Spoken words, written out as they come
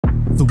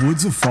The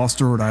woods of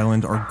Foster, Rhode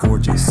Island are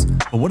gorgeous,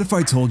 but what if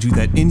I told you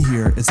that in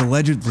here is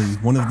allegedly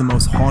one of the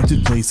most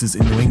haunted places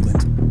in New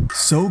England?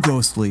 So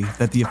ghostly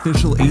that the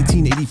official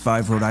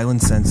 1885 Rhode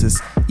Island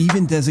census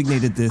even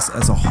designated this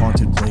as a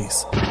haunted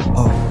place.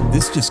 Oh,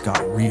 this just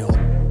got real.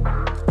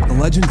 The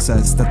legend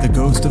says that the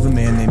ghost of a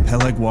man named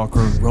Peleg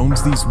Walker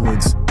roams these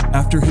woods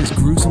after his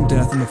gruesome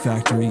death in the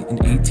factory in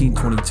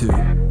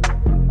 1822.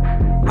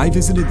 I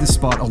visited this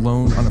spot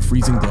alone on a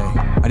freezing day.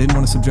 I didn't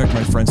want to subject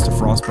my friends to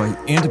frostbite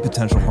and a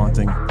potential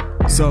haunting,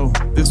 so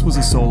this was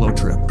a solo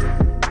trip.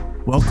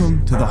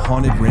 Welcome to the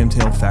haunted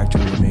Ramtail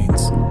factory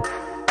remains.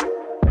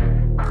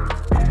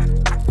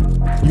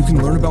 You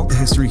can learn about the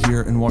history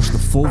here and watch the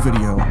full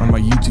video on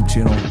my YouTube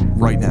channel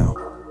right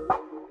now.